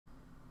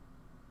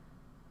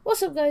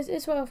What's up guys,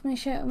 it's Ralph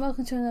here and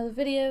welcome to another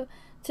video.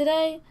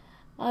 Today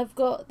I've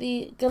got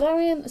the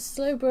Galarian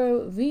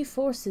Slowbro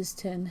V-Forces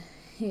tin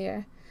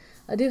here.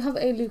 I do have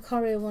a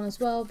Lucario one as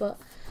well, but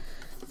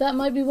that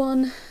might be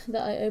one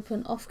that I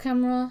open off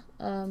camera.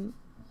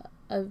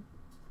 I've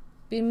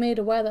been made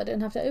aware that I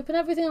didn't have to open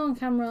everything on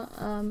camera.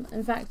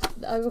 In fact,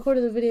 I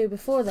recorded a video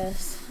before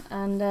this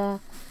and I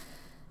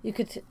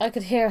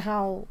could hear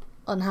how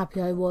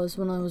unhappy I was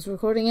when I was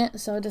recording it,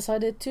 so I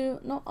decided to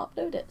not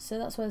upload it. So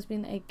that's why there's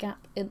been a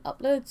gap in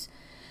uploads.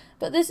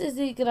 But this is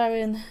the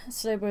Galarian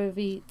Slowbro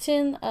V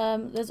tin.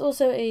 There's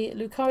also a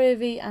Lucario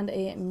V and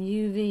a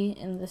Mew V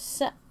in the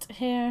set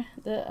here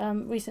that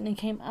recently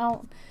came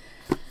out.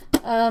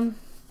 The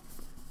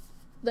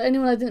only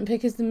one I didn't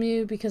pick is the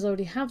Mew because I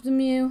already have the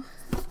Mew.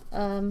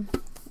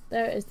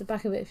 There is the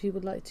back of it if you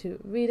would like to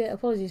read it.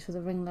 Apologies for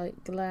the ring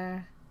light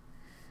glare.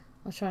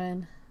 I'll try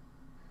and...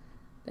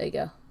 there you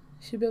go.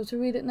 Should be able to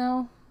read it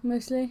now,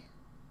 mostly.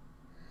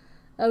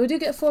 We do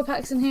get 4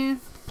 packs in here.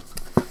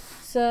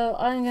 So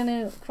I'm going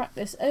to crack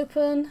this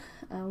open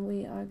and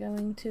we are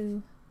going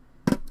to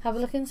have a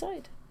look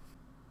inside.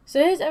 So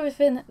here's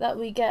everything that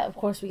we get. Of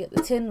course we get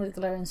the tin with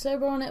Galarian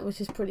Slowbro on it,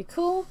 which is pretty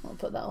cool. I'll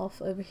put that off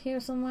over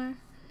here somewhere.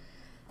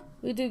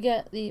 We do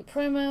get the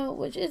promo,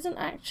 which isn't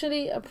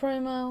actually a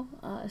promo.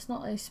 It's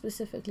not a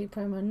specifically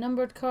promo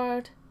numbered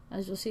card,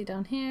 as you'll see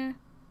down here.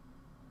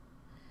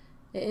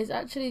 It is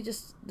actually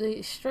just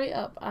the straight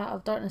up Out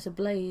of Darkness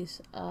Ablaze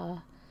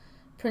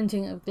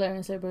printing of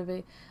Galarian Slowbro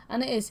V,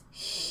 and it is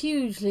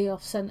hugely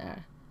off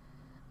center.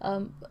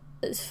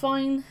 It's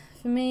fine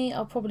for me.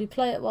 I'll probably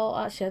play it well.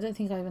 Actually, I don't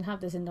think I even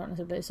have this in Darkness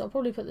Ablaze, so I'll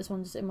probably put this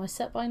one just in my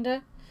set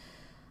binder.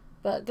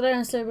 But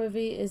Galarian Slowbro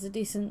V is a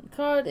decent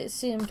card. It's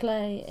seen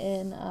play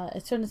in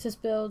Eternatus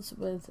builds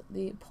with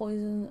the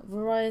Poison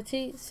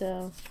variety.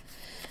 So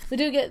we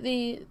do get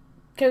the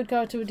code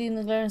card to redeem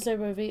the Galarian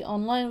Slowbro V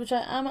online, which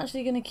I am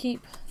actually going to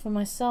keep for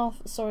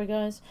myself. Sorry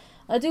guys.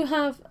 I do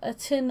have a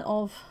tin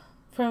of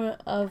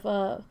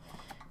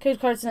code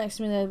cards next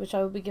to me there, which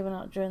I will be giving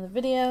out during the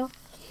video.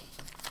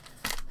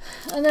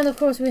 And then of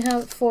course we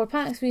have 4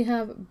 packs. We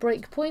have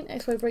Breakpoint,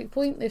 XY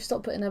Breakpoint. They've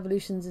stopped putting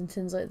evolutions in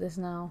tins like this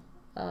now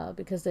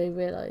because they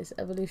realise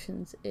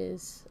evolutions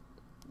is...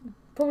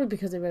 probably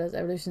because they realise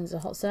evolutions is a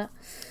hot set.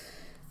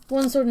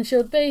 1 Sword and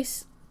Shield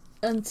base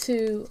and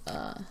 2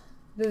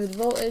 Vivid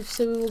Voltage.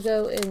 So we will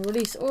go in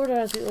release order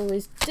as we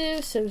always do.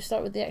 So we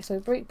start with the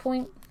XY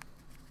Breakpoint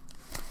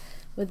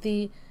with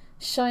the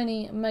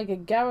shiny Mega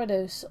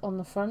Gyarados on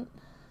the front.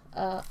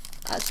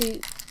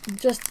 Actually,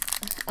 just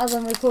as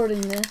I'm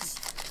recording this,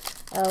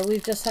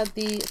 we've just had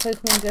the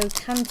Pokemon Go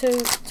Kanto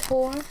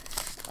tour.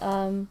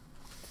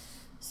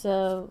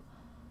 So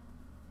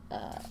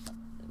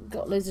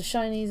got loads of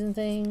shinies and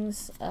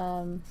things.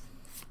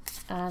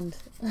 And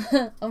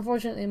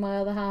unfortunately my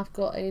other half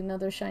got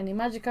another shiny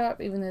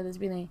Magikarp, even though there's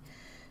been a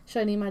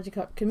shiny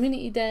Magikarp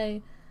community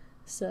day.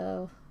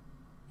 So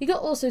he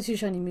got also 2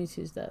 shiny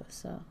Mewtwo's though.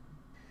 So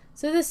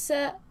this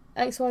set,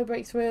 XY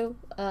Breakthrough,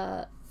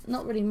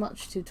 not really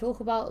much to talk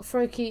about.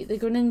 Froakie, the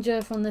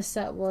Greninja from this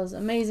set was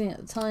amazing at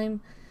the time,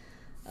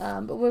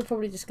 but we're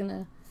probably just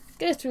gonna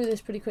go through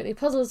this pretty quickly.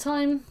 Puzzle of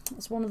Time,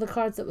 it's one of the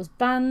cards that was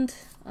banned.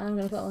 I'm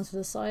gonna put that one to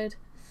the side.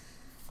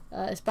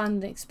 It's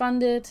banned and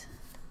expanded.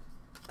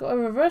 Got a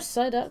reverse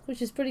Psyduck,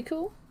 which is pretty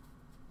cool.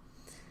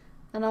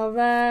 And our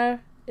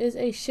rare is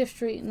a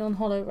Shiftry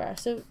non-holo rare.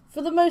 So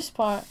for the most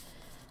part,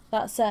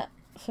 that set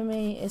for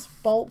me is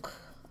bulk.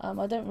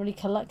 I don't really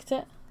collect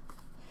it.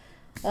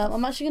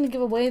 I'm actually going to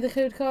give away the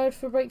code card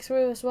for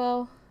Breakthrough as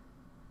well.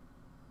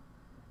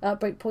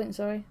 Breakpoint,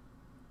 sorry.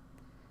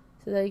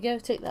 So there you go,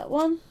 take that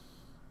one.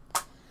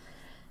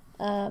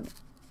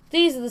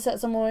 These are the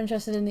sets I'm more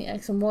interested in, the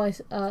X and Y,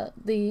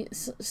 the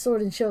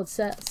Sword and Shield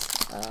sets.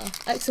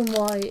 X and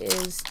Y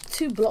is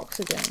 2 blocks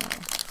ago now,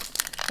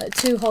 like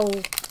 2 whole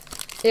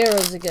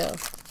eras ago.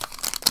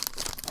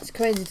 It's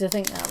crazy to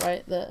think that,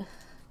 right? That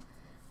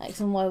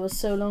X and Y was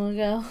so long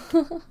ago.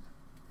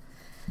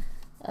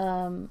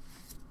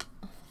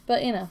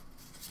 But you know,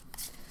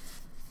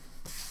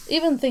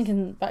 even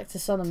thinking back to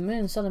Sun and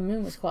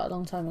Moon was quite a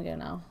long time ago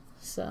now.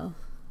 So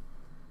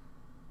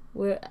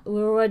we're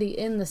already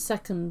in the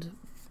second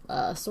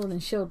Sword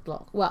and Shield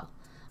block. Well,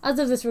 as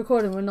of this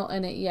recording, we're not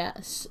in it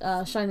yet.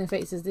 Shining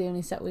Fates is the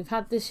only set we've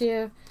had this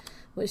year,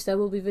 which there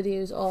will be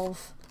videos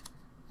of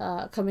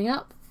coming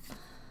up.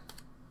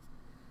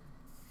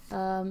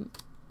 But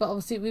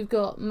obviously we've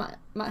got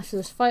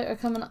Matchless Fighter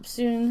coming up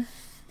soon.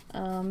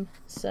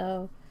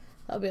 So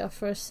that'll be our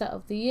first set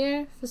of the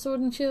year for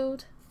Sword and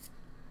Shield.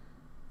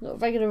 Got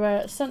regular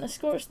rare Center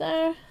Scorch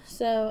there,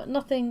 so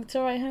nothing to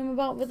write home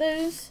about with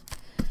those.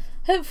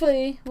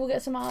 Hopefully we'll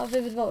get some out of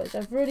Vivid Voltage.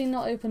 I've really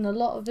not opened a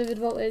lot of Vivid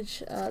Voltage.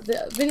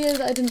 The video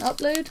that I didn't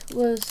upload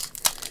was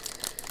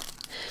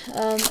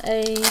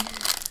a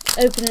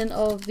opening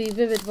of the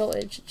Vivid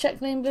Voltage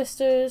check lane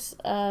blisters,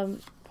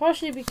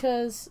 partially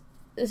because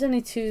there's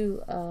only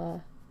 2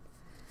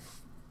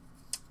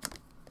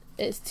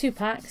 it's 2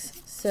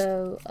 packs,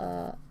 so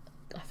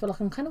I feel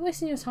like I'm kind of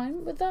wasting your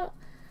time with that.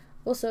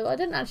 Also, I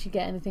didn't actually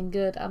get anything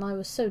good, and I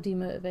was so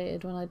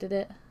demotivated when I did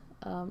it.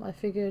 I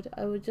figured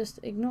I would just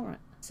ignore it.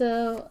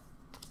 So,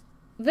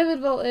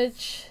 Vivid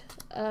Voltage,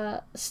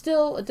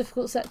 still a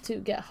difficult set to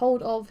get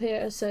hold of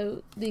here,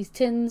 so these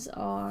tins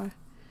are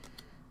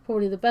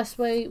probably the best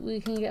way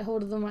we can get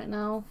hold of them right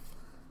now.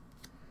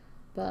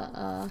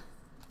 But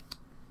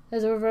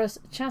there's a reverse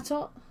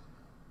Chatot,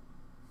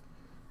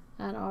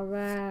 and our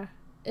rare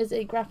is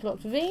a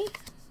Grapplocked V.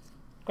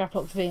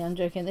 Grapplocked V, I'm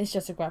joking, it's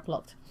just a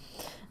Grapplocked.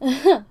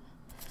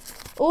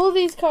 All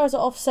these cards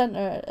are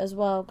off-center as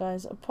well,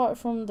 guys, apart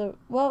from the,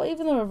 well,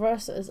 even the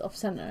reverse is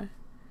off-center.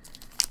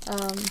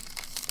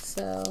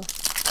 So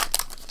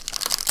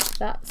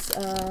that's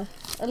a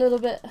little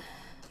bit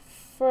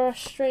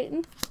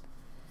frustrating.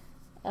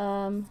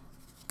 The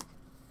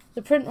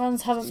print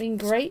runs haven't been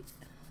great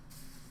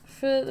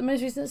for the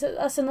most recent set.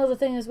 That's another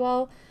thing as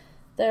well.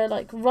 They're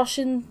like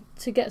rushing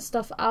to get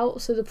stuff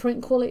out, so the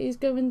print quality is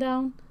going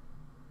down.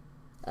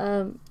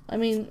 I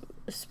mean,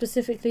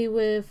 specifically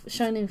with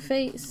Shining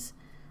Fates,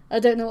 I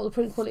don't know what the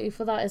print quality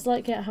for that is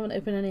like yet. I haven't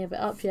opened any of it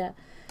up yet,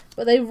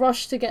 but they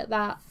rushed to get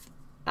that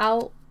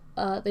out.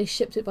 They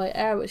shipped it by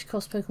air, which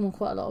cost Pokemon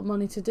quite a lot of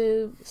money to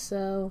do,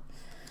 so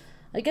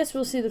I guess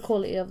we'll see the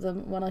quality of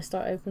them when I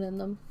start opening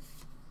them.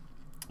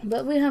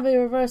 But we have a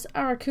reverse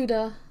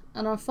Arrokuda,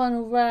 and our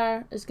final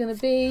rare is going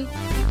to be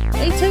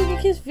a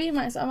Togekiss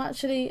VMAX. I'm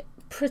actually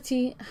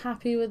pretty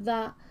happy with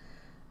that.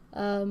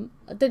 I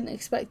didn't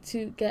expect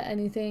to get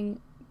anything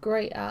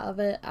great out of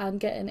it, and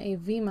getting a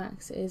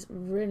VMAX is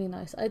really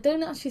nice. I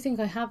don't actually think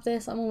I have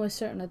this. I'm almost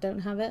certain I don't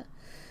have it.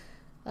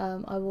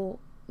 I will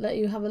let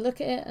you have a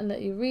look at it and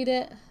let you read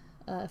it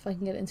if I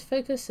can get it into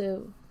focus.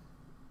 So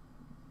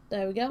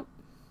there we go.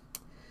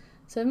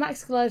 So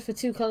Max Glide for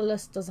 2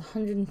 colourless does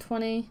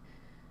 120,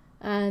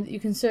 and you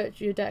can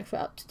search your deck for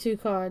up to 2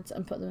 cards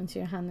and put them into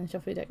your hand and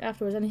shuffle your deck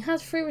afterwards, and he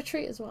has free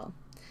retreat as well.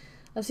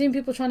 I've seen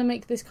people trying to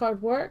make this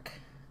card work,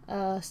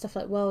 stuff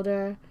like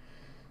Welder,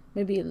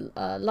 maybe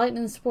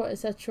lightning support,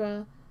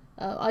 etc.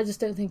 I just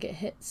don't think it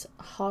hits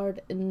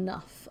hard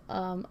enough,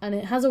 and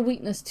it has a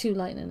weakness to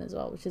lightning as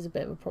well, which is a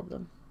bit of a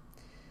problem.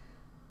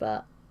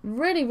 But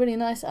really, really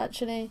nice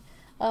actually.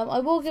 I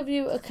will give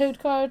you a code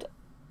card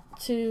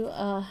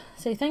to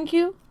say thank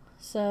you.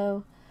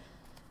 So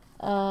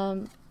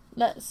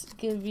let's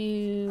give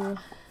you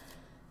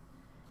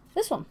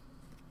this one.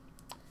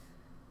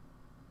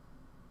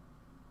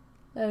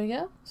 There we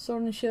go.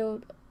 Sword and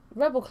Shield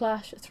Rebel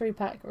Clash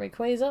 3-pack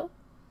Rayquaza.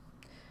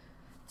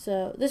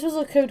 So this was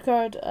a code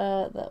card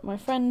that my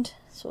friend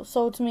sort of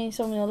sold me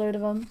a load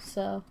of them.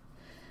 So,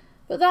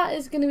 but that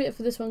is going to be it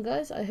for this one,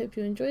 guys. I hope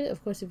you enjoyed it.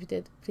 Of course, if you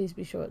did, please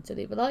be sure to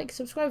leave a like,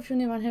 subscribe if you're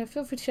new around here.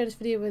 Feel free to share this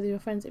video with your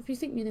friends if you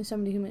think you know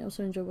somebody who may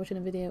also enjoy watching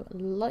a video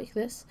like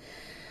this.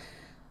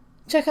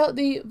 Check out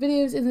the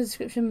videos in the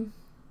description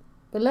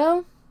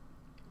below.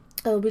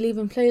 I will be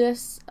leaving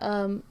playlists.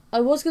 I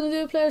was going to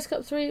do a Players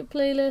Cup 3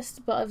 playlist,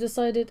 but I've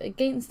decided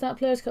against that.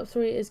 Players Cup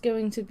 3 is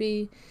going to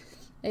be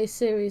a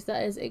series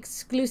that is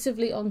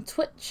exclusively on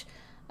Twitch,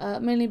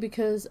 mainly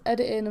because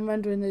editing and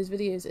rendering those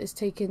videos is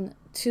taking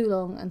too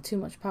long and too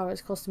much power.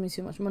 It's costing me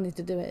too much money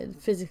to do it. It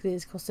physically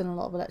is costing a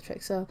lot of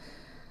electric. So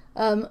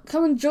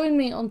come and join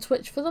me on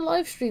Twitch for the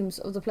live streams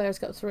of the Players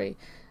Cup 3.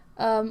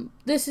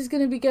 This is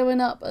going to be going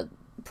up at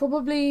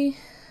probably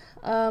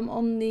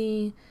on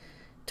the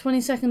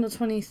 22nd or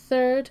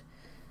 23rd.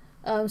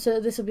 So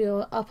this will be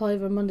up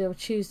either Monday or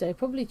Tuesday,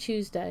 probably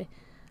Tuesday.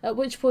 At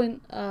which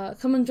point,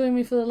 come and join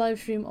me for the live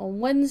stream on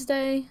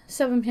Wednesday,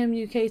 7 PM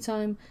UK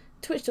time,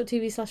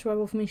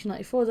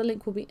 twitch.tv/rebelformation94. The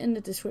link will be in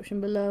the description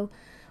below.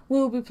 We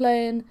will be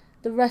playing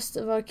the rest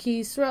of our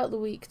keys throughout the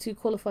week to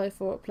qualify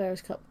for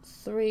Players Cup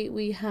 3.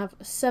 We have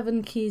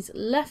 7 keys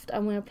left,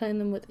 and we are playing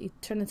them with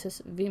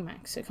Eternatus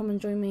VMAX. So come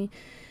and join me.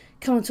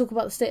 Come and talk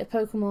about the state of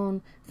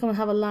Pokemon. Come and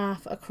have a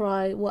laugh, a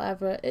cry,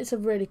 whatever. It's a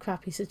really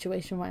crappy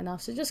situation right now.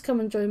 So just come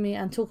and join me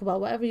and talk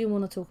about whatever you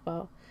want to talk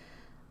about.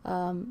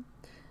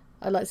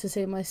 I like to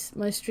say my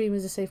stream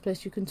is a safe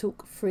place. You can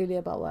talk freely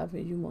about whatever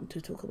you want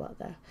to talk about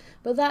there.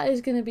 But that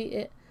is going to be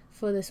it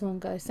for this one,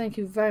 guys. Thank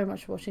you very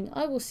much for watching.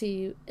 I will see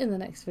you in the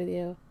next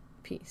video.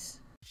 Peace.